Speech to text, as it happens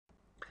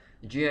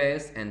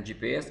GIS and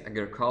GPS,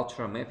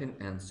 agricultural mapping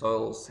and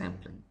soil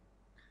sampling.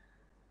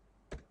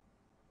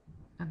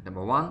 And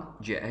number 1,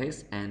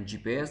 GIS and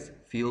GPS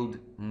field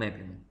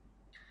mapping.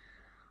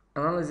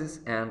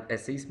 Analysis and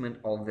assessment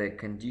of the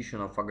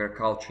condition of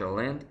agricultural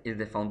land is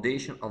the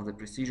foundation of the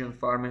precision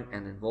farming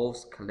and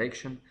involves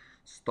collection,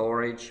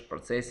 storage,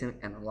 processing,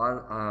 and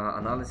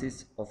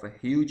analysis of a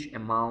huge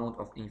amount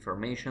of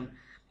information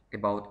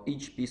about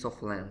each piece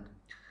of land.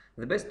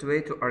 The best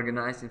way to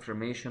organize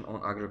information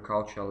on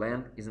agricultural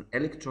land is an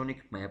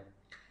electronic map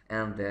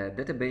and the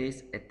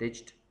database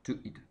attached to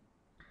it.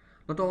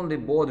 Not only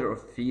border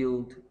of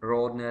field,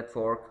 road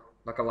network,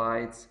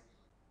 localites,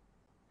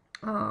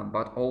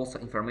 but also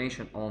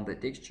information on the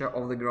texture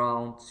of the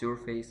ground,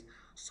 surface,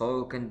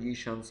 soil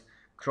conditions,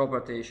 crop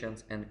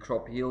rotations, and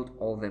crop yield.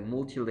 Of the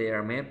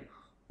multi-layer map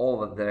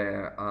over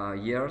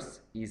the years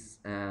is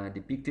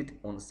depicted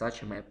on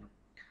such a map.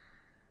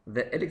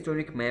 The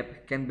electronic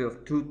map can be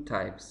of two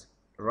types,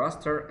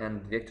 raster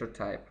and vector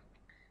type.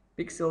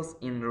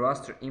 Pixels in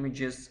raster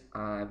images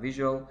are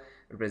visual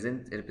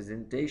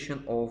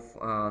representation of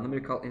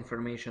numerical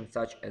information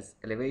such as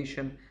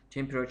elevation,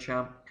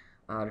 temperature,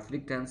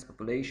 reflectance,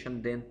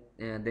 population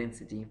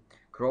density,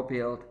 crop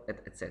yield,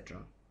 etc.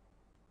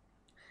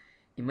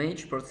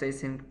 Image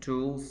processing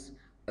tools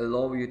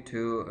allow you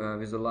to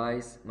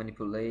visualize,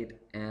 manipulate,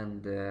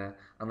 and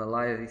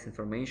analyze this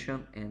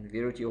information in a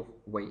variety of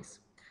ways.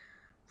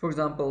 For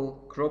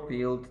example, crop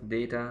yield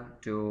data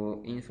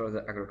to infer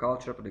the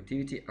agricultural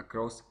productivity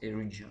across a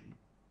region.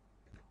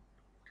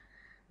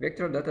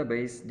 Vector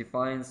database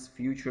defines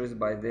features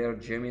by their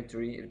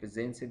geometry,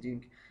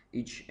 representing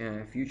each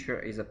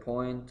feature as a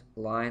point,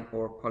 line,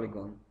 or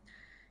polygon.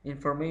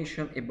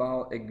 Information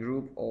about a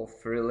group of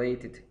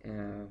related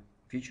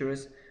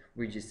features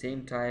with the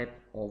same type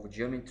of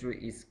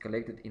geometry is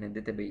collected in a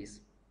database,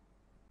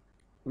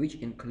 which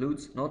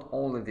includes not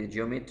only the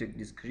geometric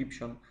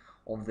description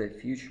of the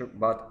feature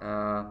but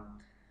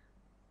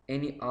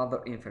any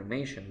other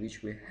information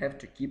which we have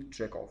to keep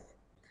track of.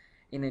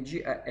 In a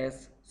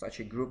GIS, such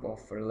a group of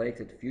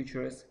related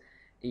features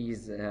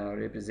is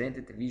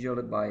represented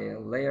visually by a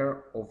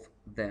layer of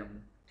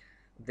them.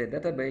 The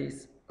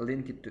database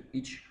linked to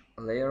each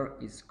layer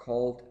is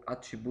called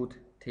attribute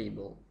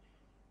table.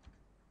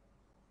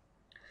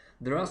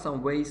 There are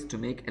some ways to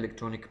make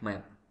electronic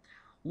map.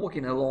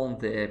 Walking along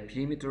the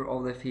perimeter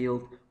of the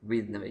field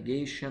with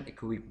navigation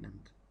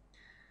equipment.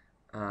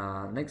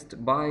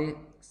 Next, by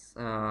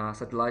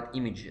satellite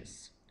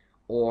images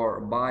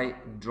or by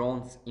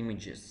drones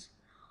images.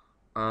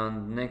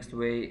 And next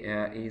way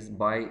is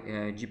by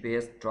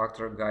GPS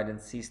tractor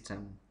guidance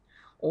system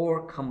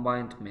or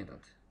combined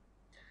method.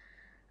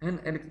 An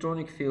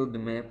electronic field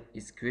map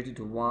is created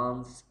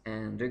once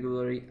and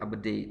regularly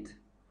updated.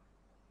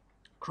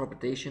 Crop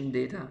rotation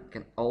data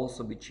can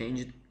also be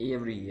changed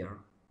every year.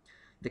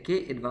 The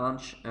key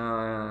advantage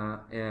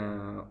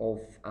of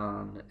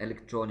an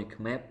electronic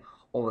map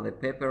over the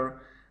paper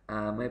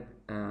map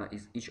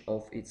is each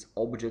of its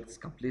objects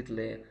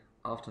completely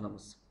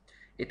autonomous.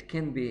 It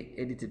can be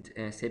edited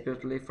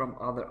separately from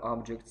other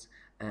objects,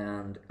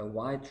 and a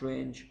wide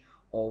range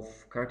of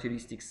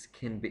characteristics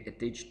can be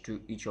attached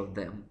to each of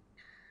them.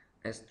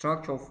 A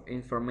structure of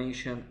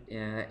information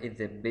is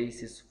the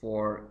basis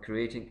for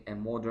creating a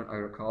modern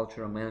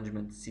agricultural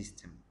management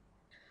system.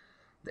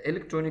 The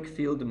electronic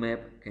field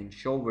map can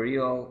show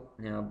real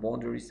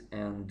boundaries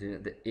and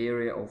the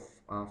area of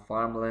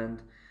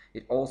farmland.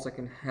 It also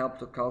can help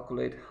to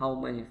calculate how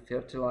many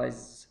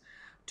fertilizers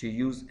to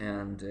use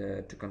and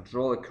to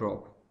control a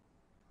crop.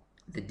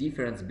 The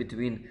difference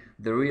between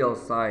the real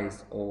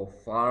size of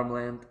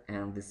farmland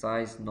and the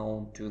size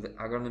known to the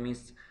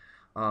agronomist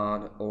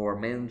or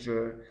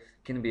manager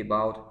can be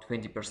about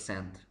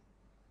 20%.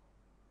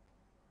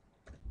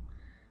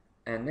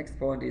 And next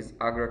point is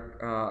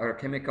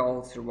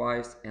agrochemical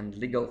survives and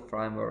legal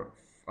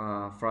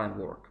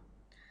framework.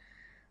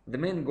 The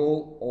main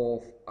goal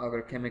of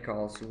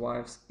agrochemical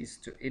survives is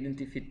to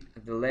identify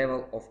the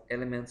level of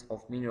elements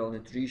of mineral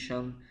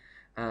nutrition,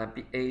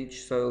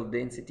 pH, soil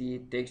density,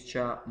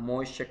 texture,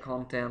 moisture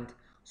content,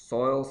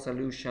 soil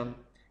solution,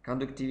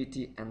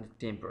 conductivity, and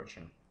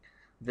temperature.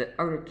 The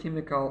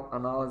agrochemical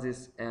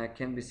analysis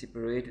can be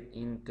separated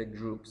into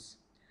groups: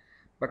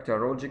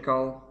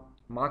 bacteriological,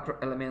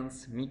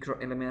 macroelements,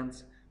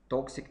 microelements,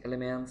 toxic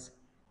elements,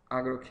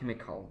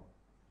 agrochemical.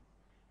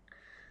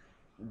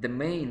 The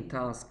main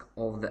task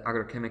of the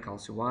agrochemical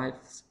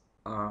survives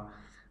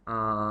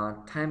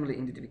are timely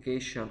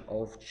identification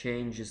of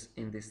changes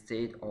in the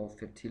state of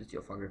fertility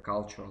of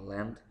agricultural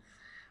land,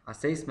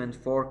 assessment,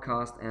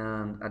 forecast,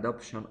 and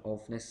adoption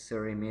of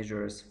necessary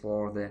measures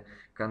for the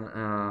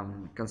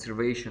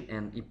conservation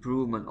and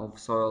improvement of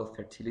soil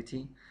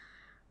fertility,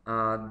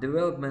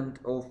 development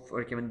of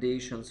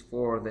recommendations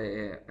for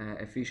the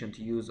efficient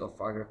use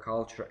of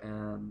agriculture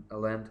and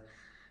land,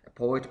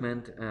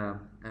 appointment,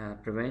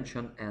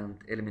 prevention, and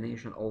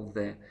elimination of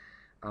the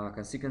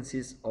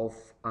consequences of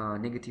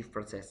negative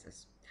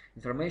processes.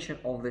 Information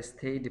of the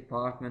State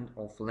Department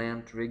of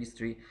Land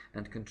Registry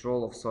and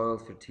Control of Soil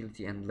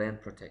Fertility and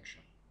Land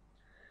Protection.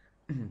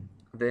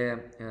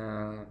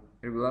 the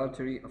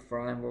regulatory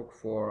framework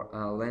for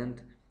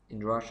land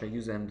in Russia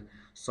use and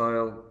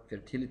soil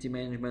fertility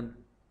management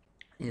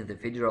is the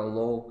federal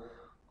law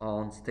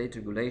on state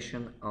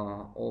regulation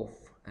of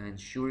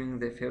ensuring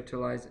the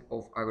fertilization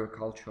of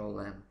agricultural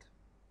land.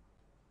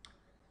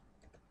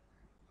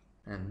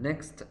 And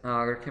next,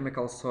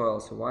 agrochemical soil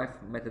survival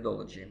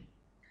methodology.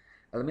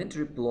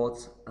 Elementary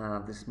plots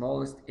the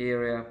smallest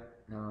area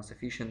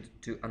sufficient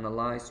to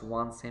analyze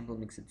one sample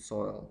mixed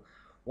soil.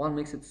 One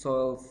mixed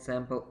soil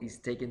sample is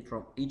taken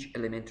from each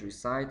elementary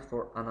site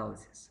for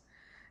analysis.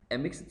 A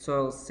mixed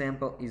soil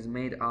sample is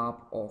made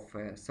up of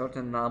a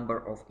certain number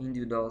of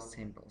individual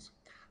samples.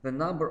 The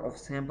number of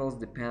samples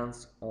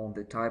depends on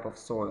the type of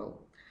soil.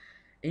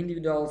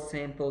 Individual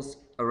samples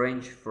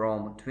range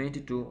from 20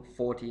 to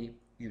 40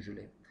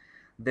 usually.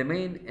 The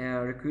main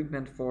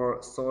requirement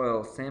for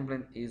soil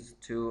sampling is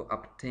to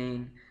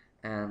obtain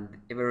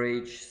an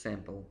average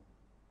sample.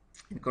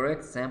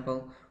 Incorrect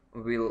sample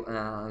will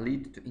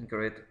lead to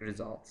incorrect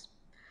results.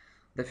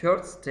 The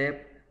first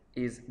step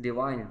is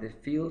dividing the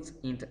fields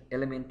into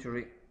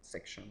elementary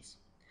sections.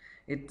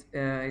 It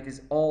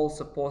is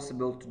also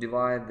possible to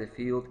divide the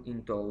field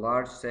into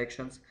large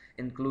sections,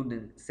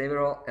 including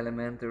several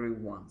elementary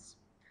ones.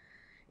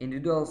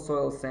 Individual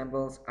soil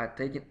samples are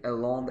taken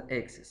along the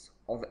axis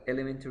of the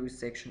elementary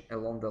section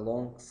along the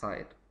long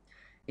side.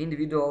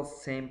 Individual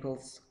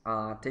samples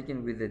are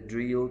taken with a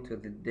drill to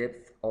the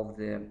depth of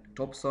the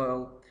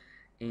topsoil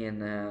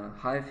in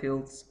high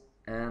fields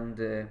and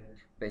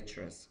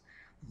patches,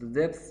 the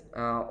depth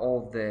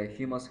of the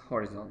humus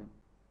horizon.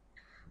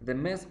 The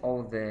mass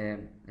of the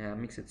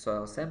mixed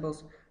soil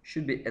samples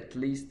should be at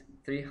least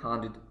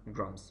 300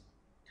 grams.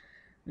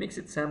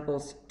 Mixed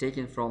samples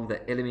taken from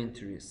the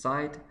elementary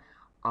site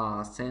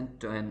are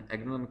sent to an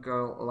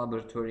agronomical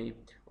laboratory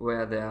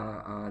where they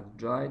are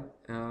dried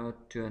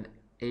to an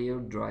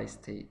air-dry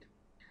state.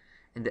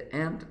 In the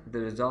end, the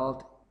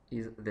result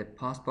is the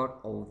passport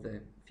of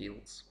the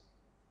fields.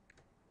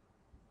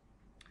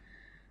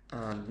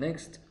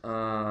 Next,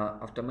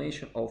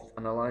 automation of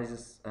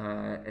analysis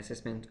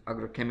assessment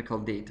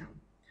agrochemical data.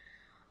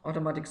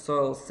 Automatic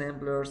soil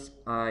samplers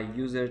are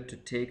used to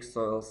take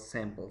soil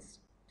samples.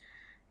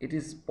 It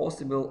is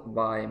possible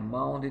by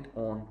mounted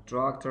on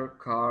tractor,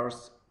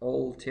 cars,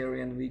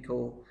 all-terrain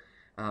vehicle,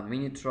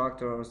 mini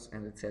tractors,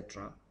 and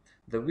etc.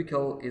 The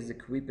vehicle is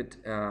equipped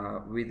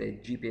with a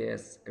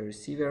GPS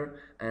receiver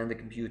and a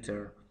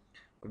computer,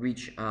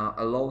 which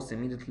allows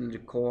immediately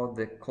record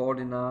the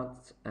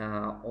coordinates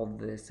of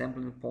the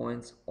sampling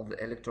points of the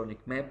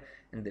electronic map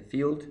in the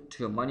field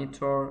to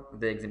monitor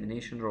the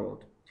examination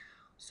road.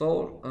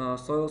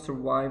 Soil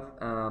survive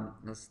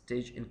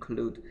stage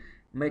include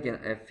making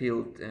a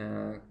field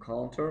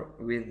counter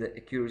with the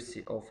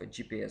accuracy of a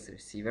GPS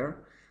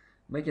receiver,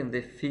 making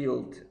the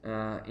field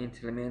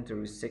into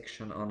elementary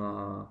sections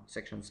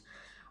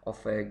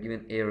of a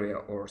given area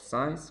or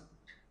size,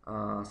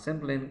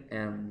 sampling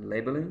and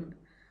labeling,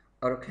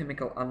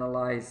 agrochemical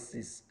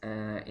analysis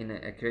in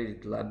an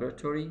accredited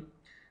laboratory,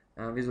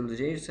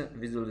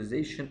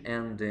 visualization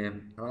and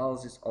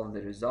analysis of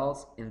the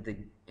results in the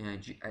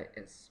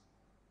GIS.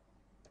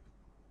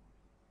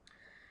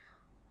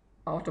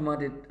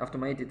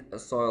 Automated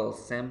soil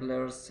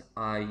samplers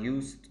are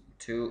used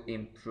to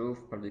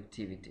improve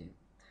productivity.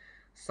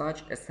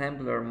 Such a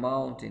sampler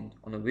mounted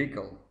on a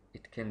vehicle,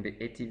 it can be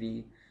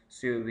ATV,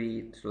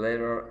 CUV,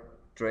 trailer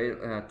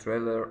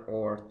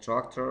or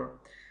tractor,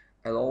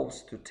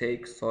 allows to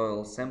take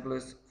soil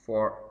samples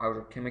for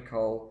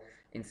agrochemical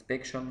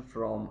inspection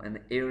from an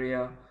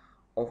area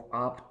of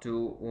up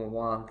to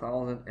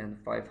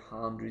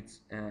 1,500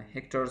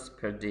 hectares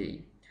per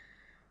day,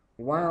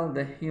 while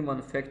the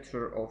human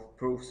factor of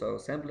proof soil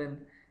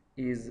sampling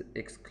is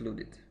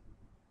excluded.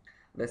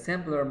 The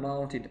sampler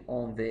mounted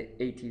on the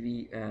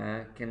ATV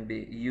can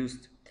be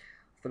used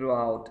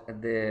throughout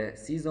the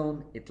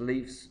season. It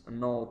leaves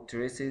no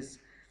traces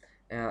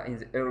in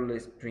the early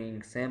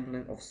spring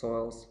sampling of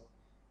soils.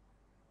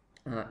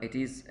 It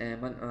is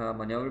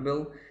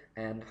maneuverable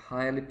and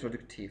highly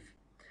productive.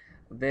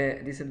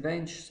 The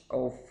disadvantage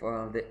of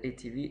the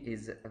ATV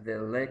is the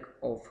lack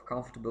of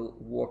comfortable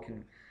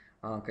working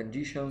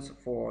conditions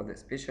for the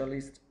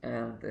specialist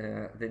and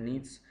the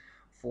needs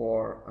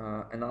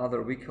for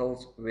another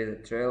vehicles with a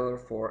trailer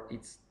for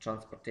its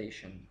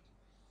transportation.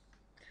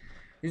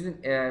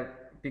 Using a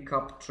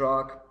pickup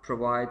truck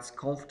provides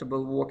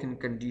comfortable working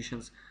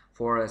conditions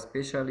for a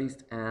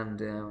specialist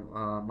and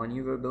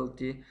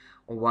maneuverability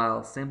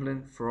while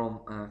sampling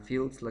from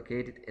fields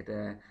located at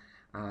a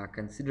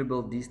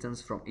considerable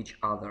distance from each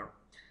other.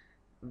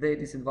 The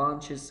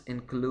disadvantages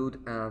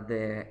include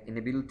the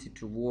inability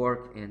to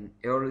work in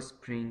early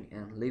spring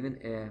and leaving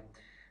a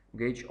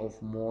gauge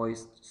of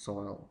moist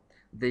soil.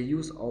 The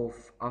use of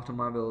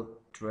automobile,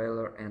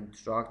 trailer and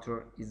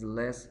tractor is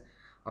less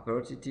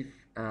operative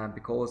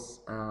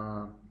because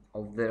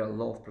of their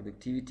low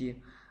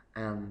productivity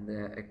and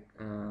the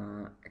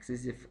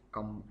excessive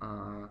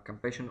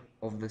compaction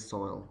of the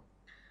soil.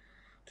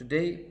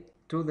 Today,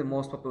 two of the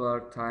most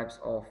popular types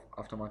of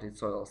automated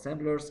soil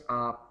samplers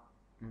are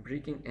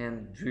bricking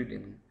and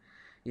drilling.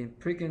 In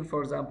precon,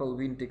 for example,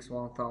 Wintex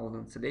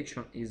 1000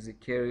 selection is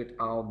carried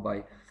out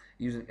by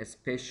using a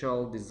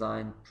special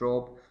designed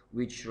probe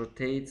which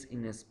rotates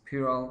in a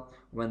spiral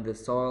when the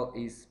soil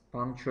is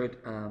punctured,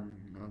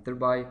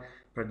 thereby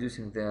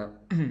producing the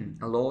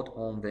a load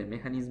on the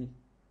mechanism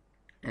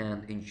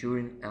and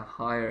ensuring a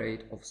high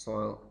rate of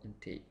soil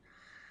intake.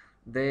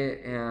 The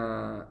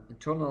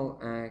internal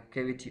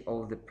cavity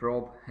of the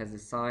probe has a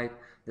site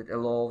that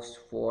allows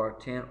for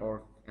 10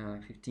 or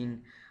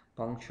 15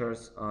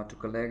 punctures to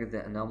collect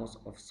the amounts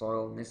of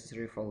soil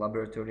necessary for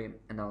laboratory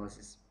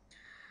analysis.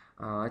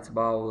 It's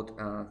about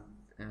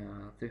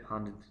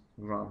 300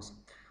 grams.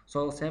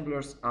 Soil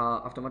samplers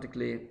are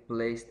automatically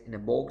placed in a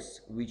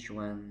box which,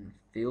 when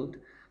filled,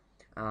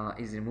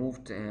 is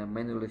removed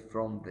manually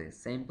from the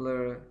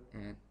sampler,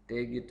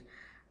 tagged,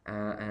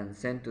 and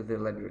sent to the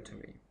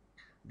laboratory.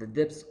 The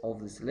depth of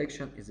the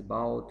selection is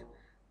about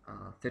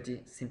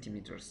 30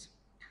 centimeters.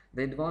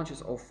 The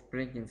advantages of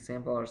printing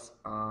samplers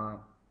are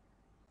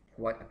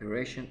wide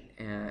operation,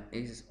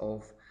 ease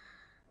of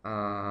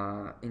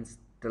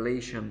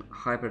installation,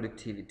 high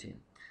productivity.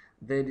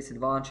 The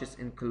disadvantages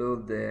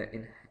include the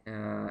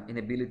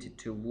inability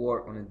to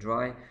work on a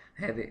dry,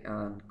 heavy,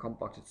 and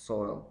compacted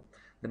soil.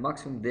 The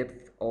maximum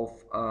depth of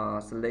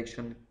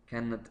selection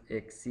cannot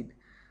exceed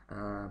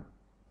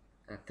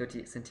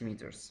 30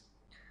 centimeters.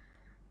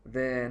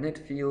 The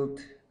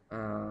Netfield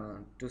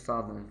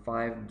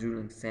 2005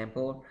 drilling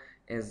sample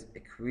is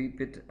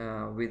equipped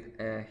with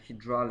a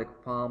hydraulic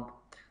pump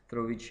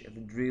through which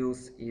the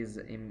drills is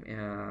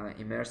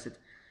immersed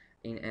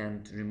in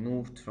and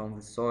removed from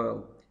the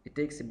soil. It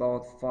takes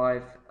about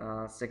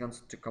 5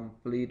 seconds to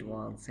complete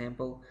one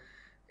sample,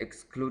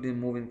 excluding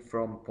moving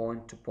from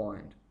point to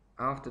point.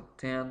 After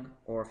 10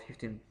 or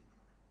 15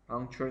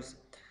 punctures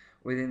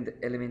within the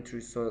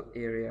elementary soil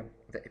area,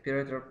 the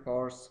operator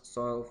pours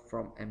soil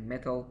from a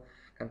metal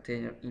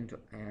container into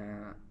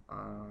a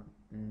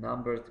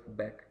numbered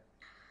bag.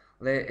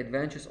 The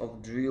advantages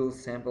of drill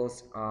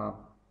samples are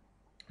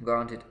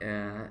guaranteed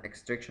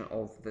extraction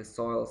of the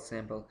soil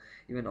sample,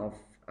 even of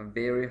a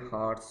very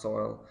hard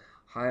soil,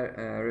 high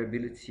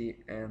reliability,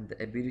 and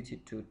the ability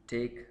to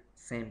take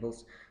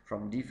samples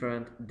from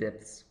different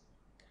depths.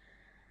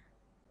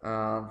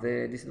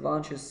 The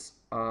disadvantages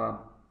are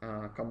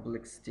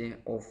complexity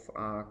of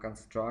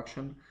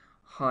construction,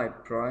 high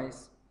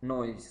price,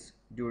 noise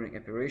during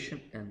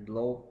operation, and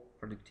low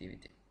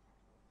productivity.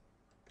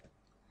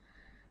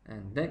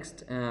 And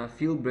next,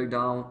 field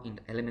breakdown in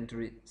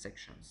elementary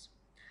sections.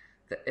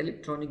 The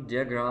electronic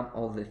diagram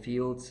of the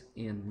fields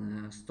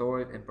in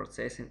storage and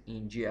processing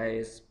in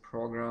GIS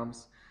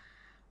programs,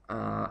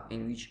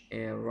 in which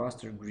a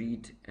raster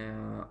grid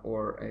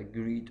or a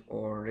grid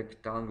or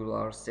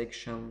rectangular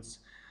sections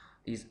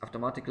is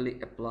automatically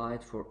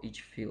applied for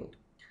each field.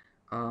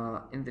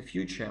 In the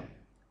future,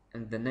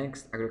 and the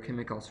next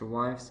agrochemical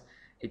survives,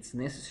 it's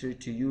necessary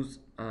to use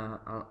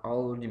an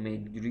already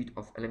made grid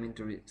of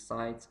elementary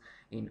sites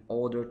in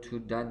order to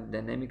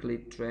dynamically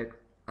track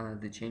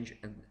the change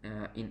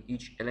in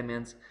each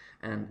element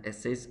and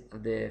assess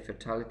the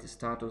fertility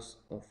status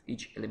of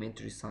each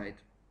elementary site.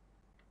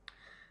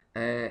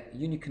 A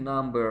unique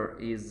number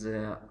is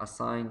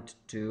assigned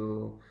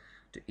to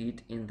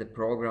it in the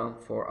program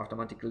for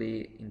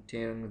automatically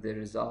entering the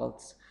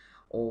results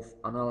of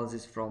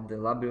analysis from the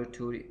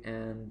laboratory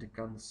and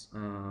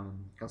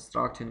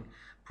constructing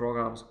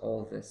programs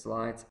of the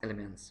slides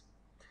elements.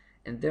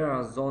 And there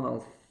are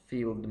zonal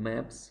field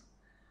maps.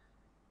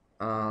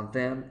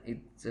 Then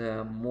it's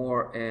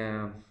more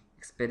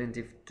expedient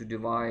to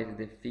divide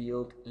the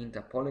field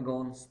into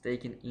polygons,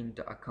 taking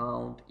into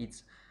account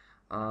its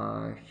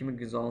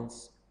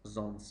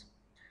zones.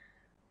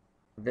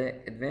 The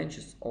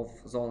advantages of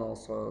zonal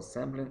soil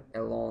sampling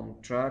along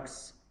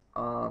tracks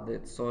are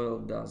that soil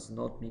does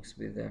not mix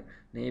with the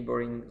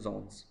neighboring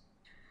zones.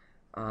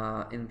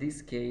 In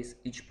this case,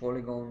 each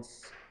polygon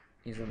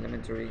is an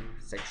elementary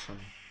section.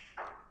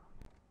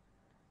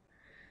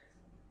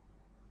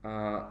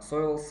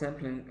 Soil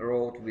sampling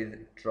route with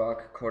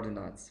track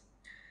coordinates.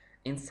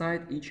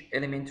 Inside each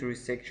elementary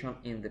section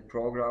in the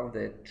program,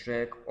 the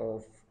track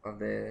of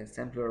the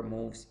sampler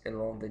moves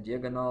along the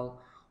diagonal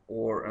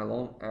or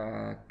along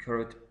a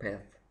curved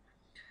path.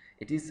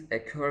 It is a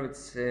curved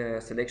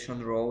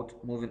selection road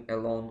moving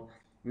along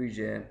which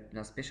a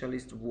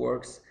specialist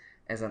works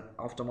as an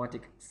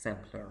automatic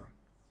sampler.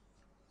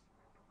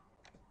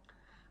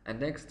 And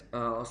next,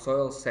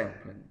 soil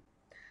sampling.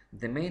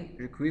 The main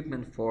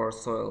requirement for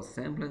soil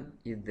sampling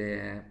is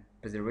the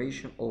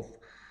preservation of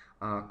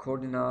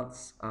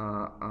coordinates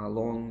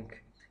along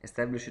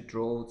established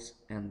roads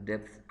and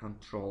depth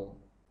control.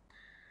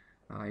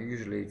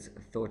 Usually it's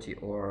 30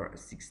 or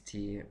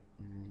 60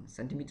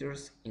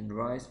 centimeters. In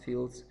rice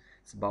fields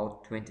it's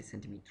about 20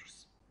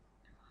 centimeters.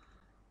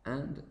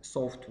 And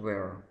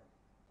software.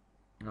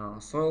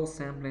 Soil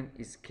sampling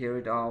is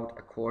carried out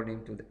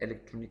according to the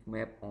electronic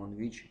map on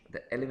which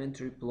the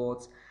elementary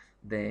plots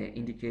they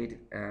indicate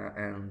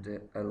and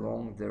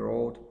along the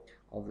road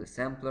of the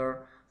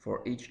sampler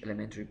for each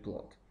elementary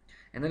plot.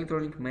 An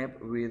electronic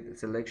map with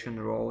selection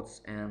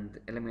roads and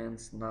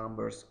elements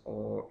numbers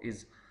or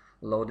is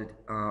loaded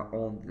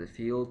on the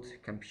field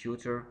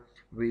computer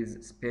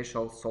with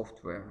special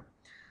software.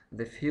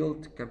 The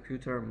field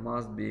computer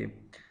must be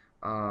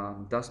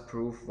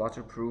dust-proof,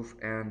 waterproof,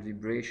 and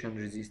vibration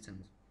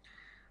resistant.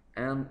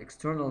 An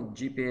external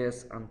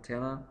GPS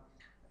antenna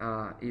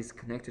is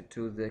connected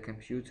to the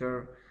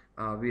computer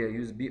via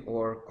USB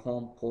or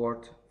COM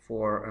port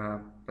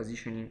for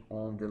positioning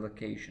on the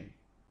location.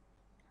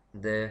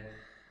 The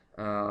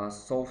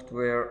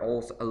software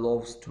also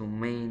allows to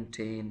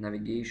maintain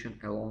navigation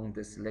along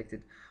the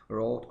selected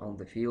route on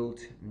the field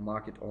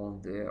marked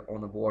on the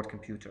on-board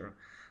computer.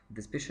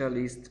 The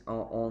specialist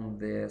on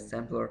the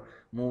sampler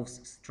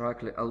moves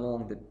strictly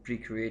along the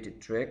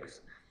pre-created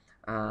tracks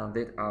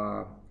that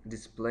are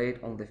displayed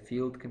on the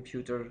field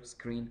computer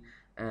screen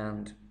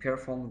and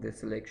perform the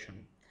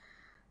selection.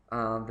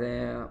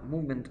 The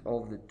movement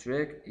of the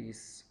track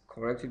is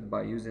corrected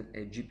by using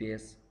a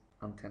GPS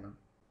antenna.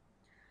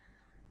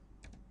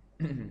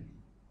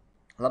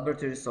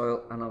 Laboratory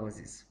soil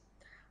analysis.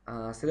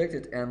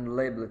 Selected and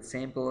labeled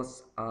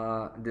samples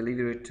are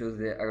delivered to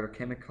the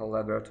agrochemical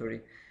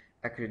laboratory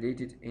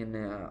accredited in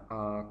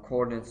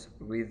accordance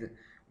with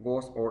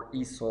GOS or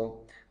ISO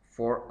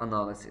for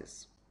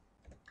analysis.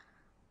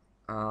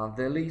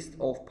 The list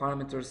of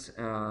parameters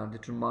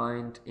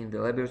determined in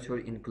the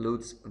laboratory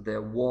includes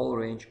the whole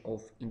range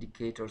of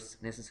indicators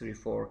necessary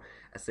for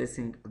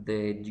assessing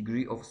the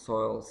degree of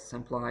soil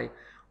supply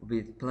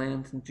with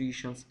plant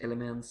nutrition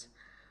elements,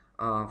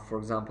 for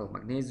example,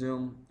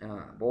 magnesium,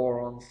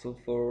 boron,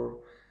 sulfur,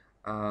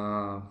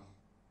 uh,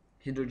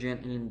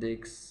 hydrogen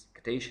index,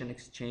 cation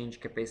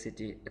exchange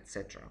capacity,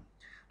 etc.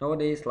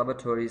 Nowadays,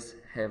 laboratories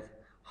have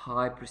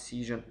high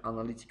precision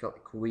analytical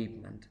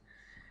equipment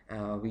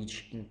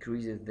which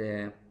increases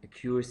the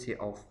accuracy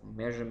of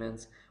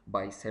measurements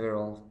by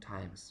several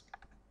times.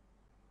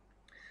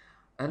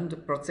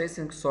 And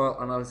processing soil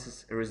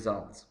analysis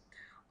results.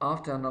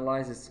 After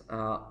analysis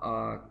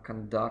are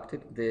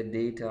conducted, the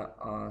data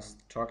are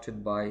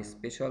structured by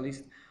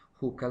specialists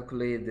who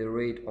calculate the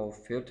rate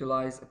of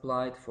fertilizer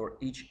applied for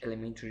each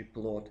elementary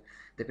plot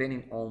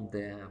depending on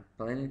the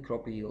planned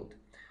crop yield.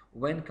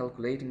 When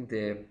calculating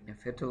the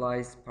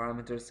fertilizer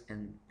parameters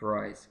and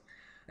price,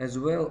 as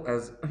well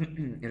as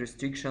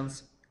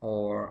restrictions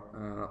or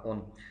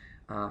on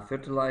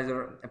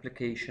fertilizer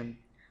application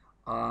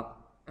are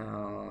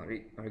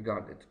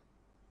regarded.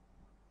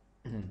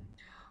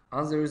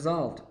 As a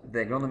result,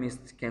 the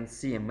agronomist can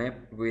see a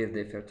map with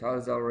the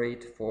fertilizer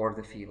rate for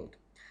the field.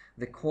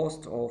 The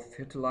cost of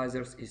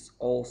fertilizers is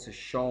also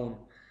shown.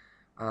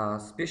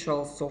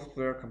 Special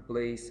software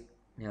compiles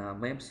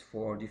maps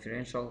for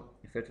differential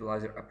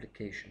fertilizer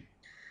application.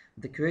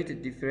 The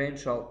created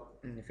differential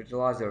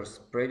fertilizer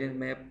spreading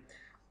map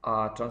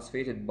are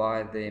transmitted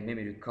by the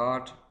memory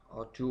card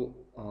to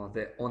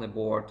the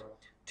on-board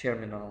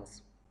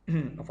terminals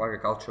of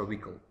agricultural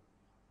vehicle,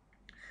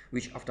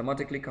 which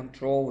automatically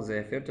control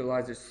the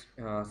fertilizer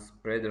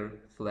spreader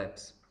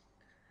flaps.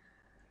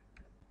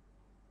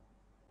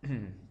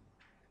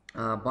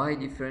 By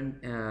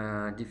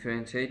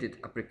differentiated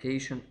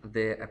application,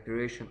 the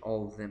operation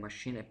of the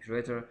machine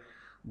operator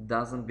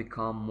doesn't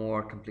become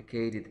more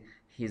complicated.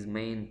 His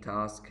main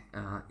task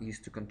is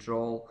to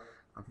control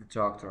the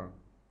tractor.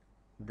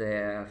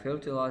 The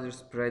fertilizer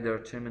spreader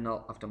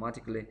terminal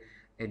automatically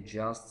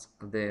adjusts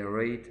the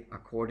rate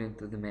according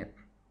to the map.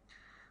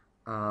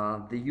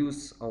 The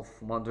use of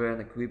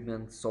modern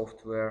equipment,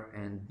 software,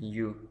 and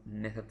new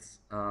methods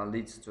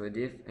leads to a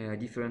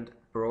different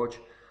approach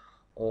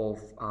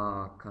of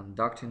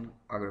conducting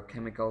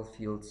agrochemical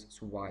fields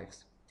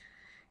survives.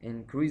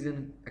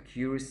 Increasing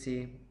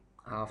accuracy,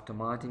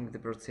 automating the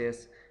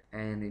process,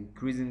 and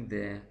increasing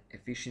the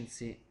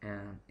efficiency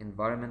and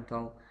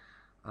environmental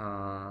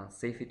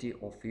safety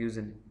of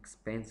using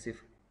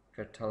expensive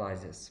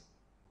fertilizers.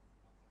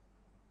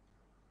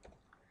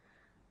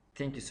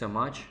 Thank you so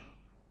much.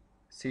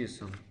 See you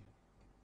soon.